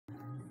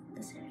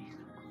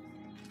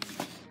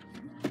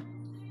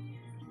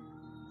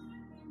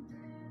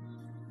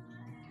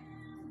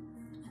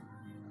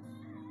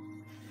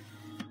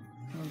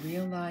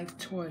real live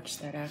torch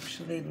that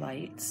actually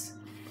lights.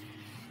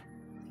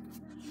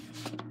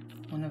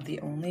 One of the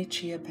only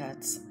Chia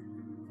Pets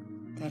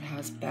that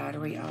has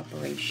battery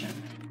operation.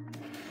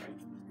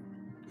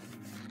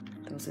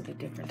 Those are the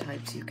different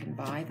types you can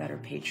buy that are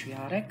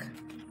patriotic.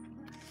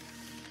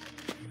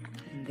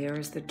 And there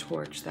is the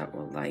torch that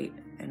will light.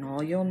 And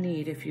all you'll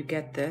need if you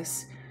get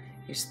this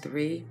is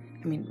two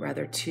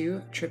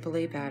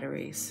AAA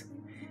batteries.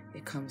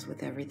 It comes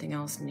with everything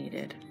else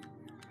needed.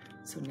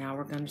 So now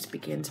we're going to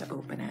begin to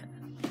open it.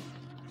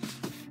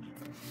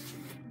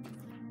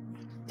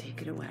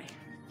 Take it away.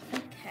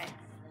 Okay.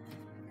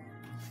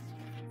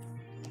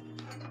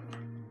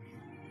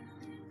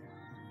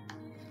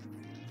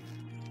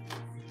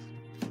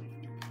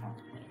 Oh,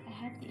 wait, I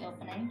had the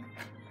opening.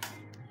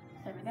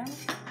 There we go.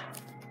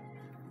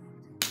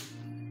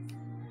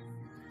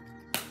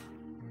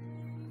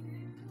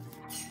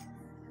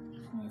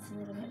 Needs a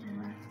little bit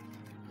more.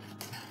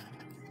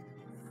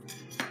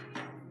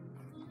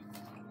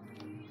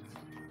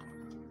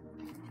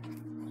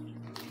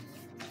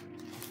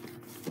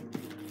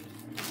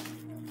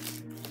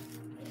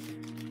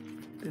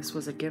 This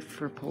was a gift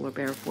for Polar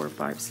Bear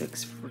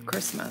 456 for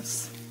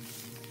Christmas.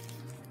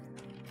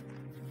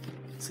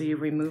 So you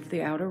remove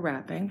the outer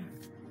wrapping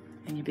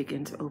and you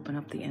begin to open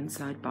up the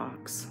inside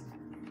box.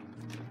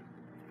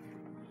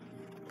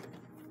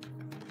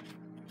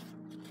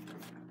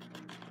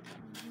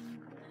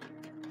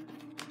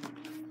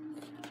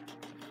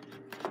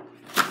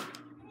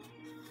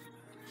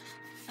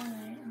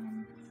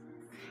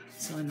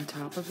 So in the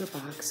top of the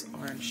box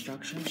are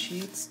instruction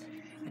sheets,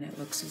 and it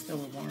looks as though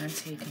a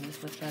warranty. Can you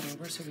flip that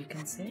over so we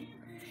can see?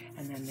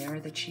 And then there are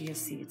the chia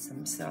seeds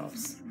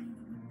themselves.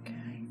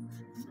 Okay.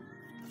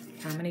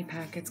 How many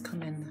packets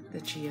come in the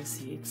chia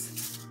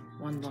seeds?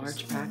 One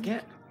large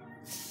packet?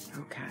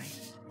 Okay.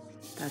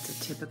 That's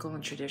a typical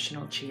and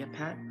traditional Chia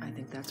Pet. I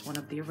think that's one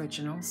of the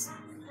originals.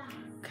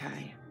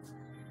 Okay.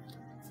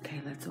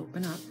 Okay, let's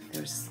open up.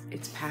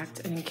 It's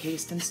packed and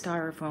encased in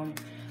styrofoam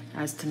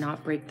as to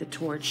not break the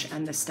torch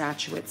and the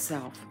statue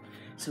itself.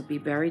 So be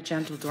very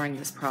gentle during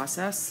this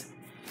process.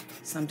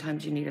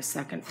 Sometimes you need a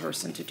second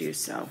person to do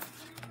so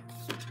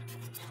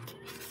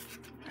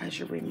as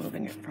you're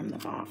removing it from the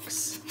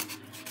box.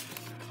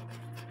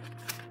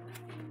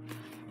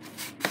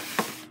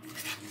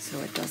 So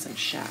it doesn't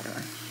shatter.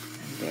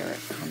 And there it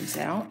comes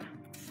out.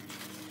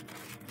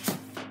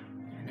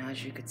 And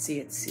as you can see,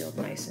 it's sealed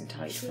nice and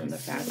tight from the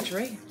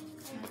factory.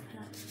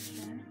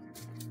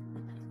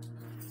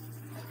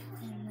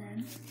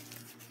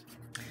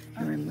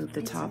 You remove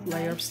the top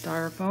layer of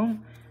styrofoam.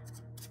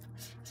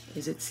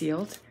 Is it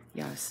sealed?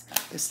 Yes.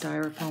 The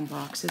styrofoam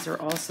boxes are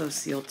also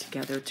sealed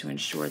together to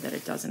ensure that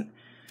it doesn't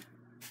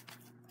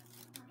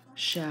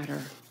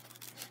shatter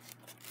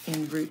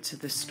en route to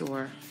the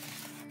store.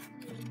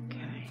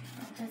 Okay.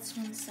 That's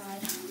one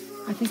side.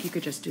 I think you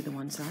could just do the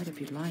one side if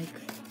you'd like.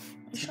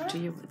 It's up to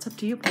you. It's up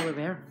to you, Polar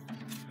Bear.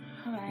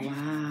 All right.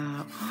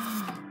 Wow.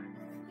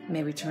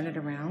 May we turn it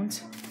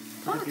around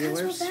for the it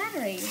viewers? comes with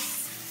batteries.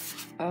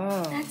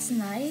 Oh, that's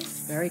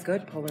nice. Very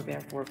good, Polar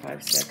Bear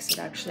 456. It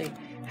actually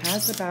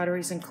has the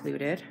batteries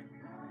included.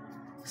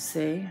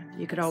 See,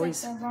 you could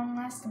always like the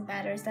long-lasting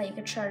batteries that you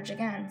could charge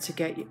again to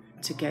get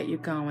you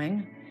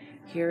going.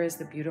 Here is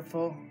the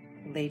beautiful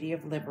Lady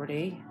of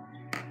Liberty.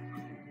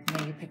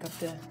 May you pick up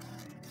the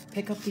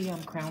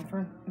crown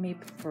for me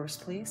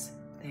first, please?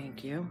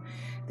 Thank you.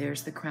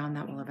 There's the crown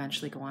that will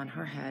eventually go on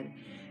her head,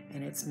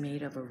 and it's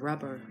made of a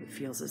rubber. It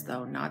feels as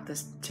though, not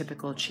this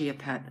typical Chia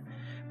Pet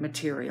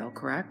material,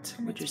 correct?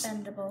 And it's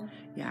bendable.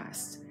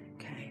 Yes.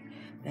 Okay.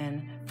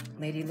 Then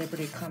Lady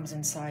Liberty comes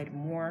inside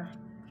more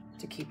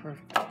to keep her.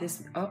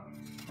 This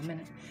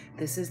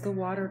is the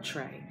water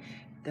tray,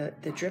 the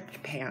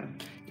drip pan.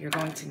 You're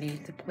going to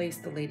need to place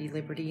the Lady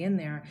Liberty in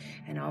there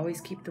and always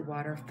keep the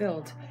water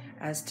filled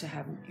as to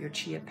have your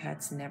Chia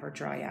Pets never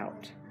dry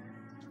out.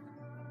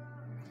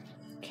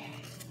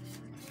 Okay.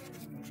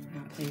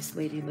 Now place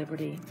Lady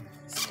Liberty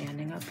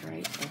standing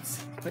upright.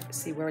 Let's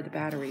see where the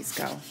batteries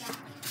go.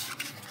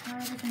 How are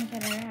we going to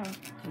get her out?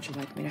 Would you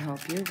like me to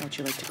help you? Would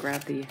you like to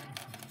grab the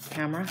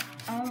camera?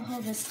 I'll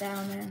hold this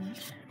down and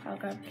I'll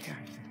grab it. Here.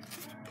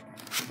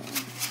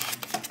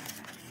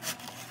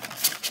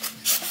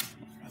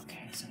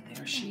 Okay, so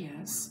there she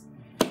is.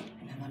 And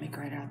then let me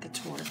grab out the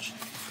torch.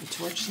 The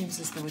torch seems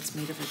as though it's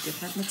made of a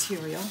different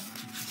material.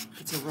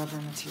 It's a rubber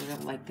material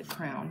like the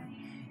crown.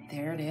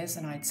 There it is,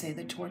 and I'd say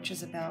the torch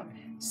is about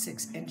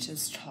 6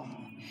 inches tall.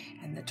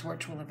 And the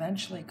torch will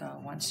eventually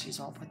go, once she's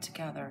all put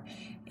together,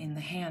 in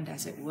the hand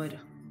as it would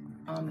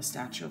on the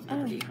Statue of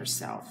Liberty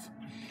herself.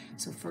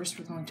 So first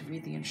we're going to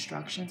read the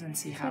instructions and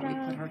see how we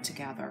put her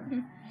together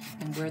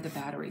and where the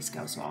batteries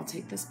go. So I'll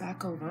take this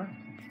back over.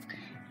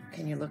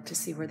 Can you look to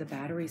see where the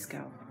batteries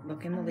go?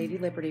 Look in the Lady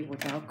Liberty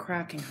without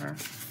cracking her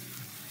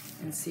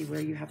and see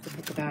where you have to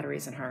put the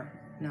batteries in her.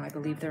 Now I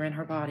believe they're in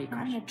her body.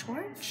 On the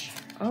torch?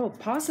 Oh,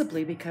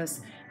 possibly,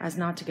 because as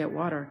not to get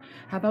water.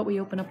 How about we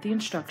open up the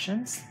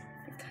instructions?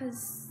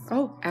 Because...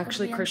 Oh,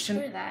 actually,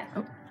 Christian... That.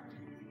 Oh.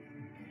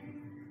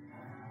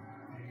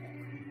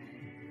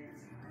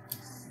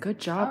 Good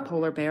job,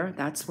 Polar Bear.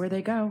 That's where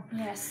they go.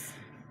 Yes.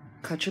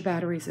 Cut your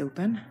batteries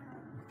open.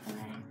 Okay.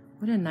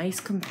 What a nice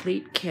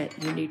complete kit.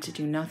 You need to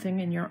do nothing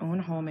in your own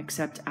home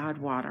except add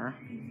water.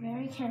 Be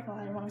very careful.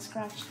 I don't want to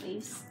scratch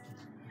these.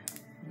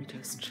 And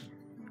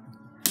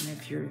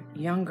if you're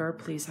younger,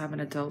 please have an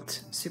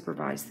adult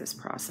supervise this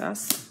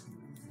process.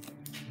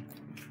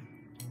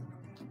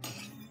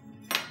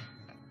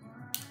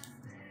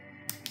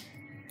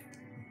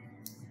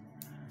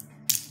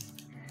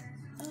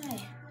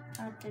 Okay,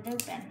 got it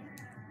open.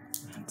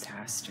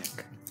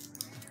 Fantastic.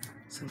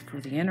 So for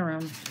the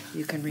interim,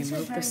 you can These are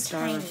remove the very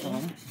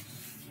styrofoam. tiny.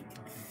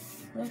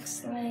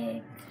 Looks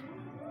like,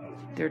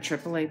 They're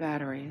AAA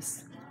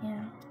batteries.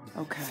 yeah.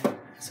 Okay,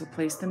 so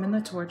place them in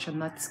the torch and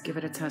let's give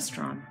it a test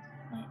run.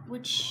 Wait,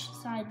 which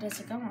side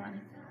does it go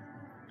on?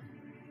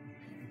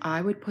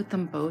 I would put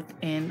them both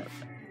in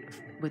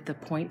with the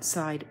point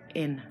side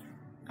in.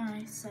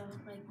 Alright, so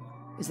like...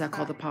 Is that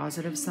called the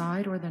positive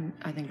side or then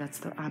I think that's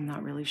the, I'm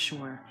not really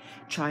sure.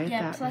 Try it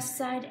Yeah, that plus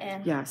side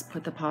in. Yes,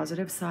 put the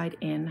positive side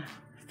in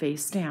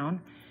face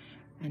down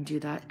and do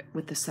that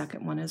with the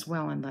second one as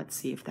well and let's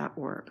see if that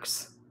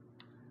works.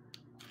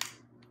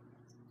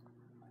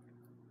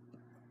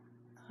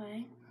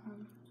 Okay.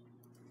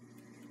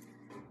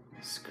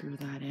 Screw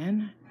that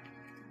in.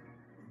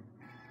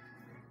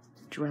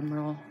 Drum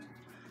roll.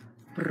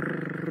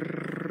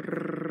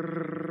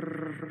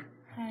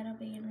 I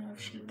don't even know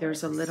if she works.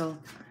 There's a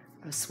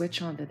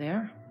switch onto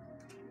there.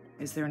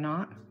 Is there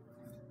not?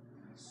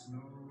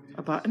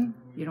 A button?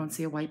 You don't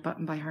see a white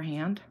button by her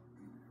hand?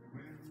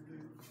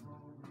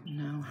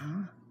 No,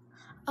 huh?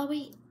 Oh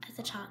wait, at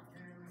the top.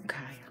 Okay,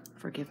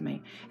 forgive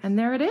me. And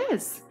there it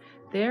is.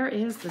 There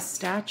is the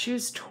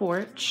statue's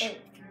torch.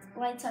 It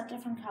lights up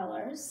different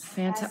colors.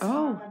 Fantastic. As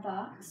Oh, on the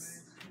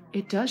box.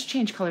 it does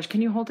change colors.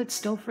 Can you hold it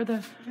still for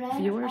the Red,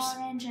 viewers?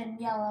 orange, and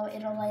yellow,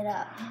 it'll light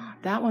up.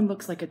 That one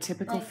looks like a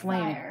typical Like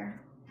flame. fire.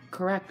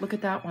 Correct. Look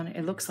at that one.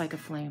 It looks like a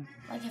flame.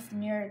 Like if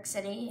New York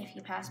City, if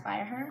you pass by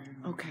her.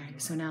 Okay,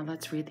 so now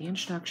let's read the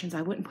instructions.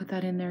 I wouldn't put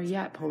that in there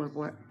yet, Polar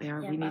Bear. Yeah,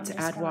 We but need I'm to just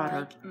add gonna, water.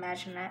 Like,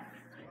 imagine that.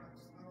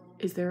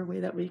 Is there a way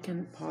that we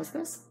can pause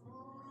this?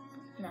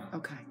 No.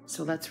 Okay,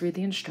 so let's read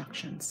the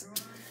instructions.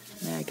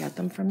 May I get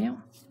them from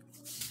you?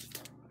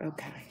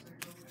 Okay.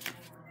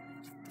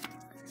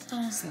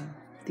 So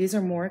these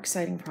are more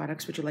exciting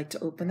products. Would you like to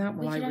open that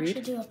while I We could read?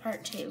 actually do a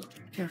part 2.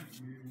 Here.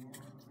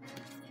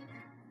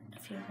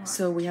 If you want.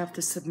 So we have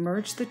to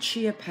submerge the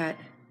Chia Pet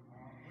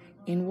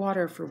in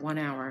water for 1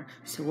 hour.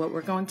 So what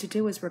we're going to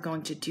do is we're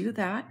going to do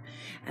that,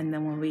 and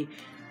then when we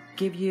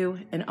give you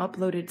an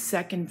uploaded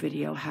second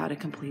video how to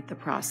complete the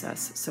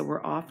process. So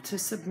we're off to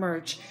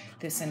submerge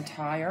this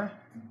entire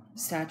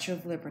Statue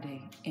of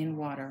Liberty in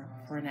water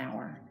for 1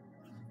 hour.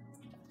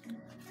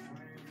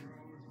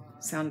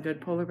 Sound good,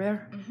 Polar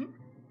Bear? Mm-hmm.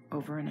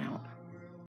 Over and out.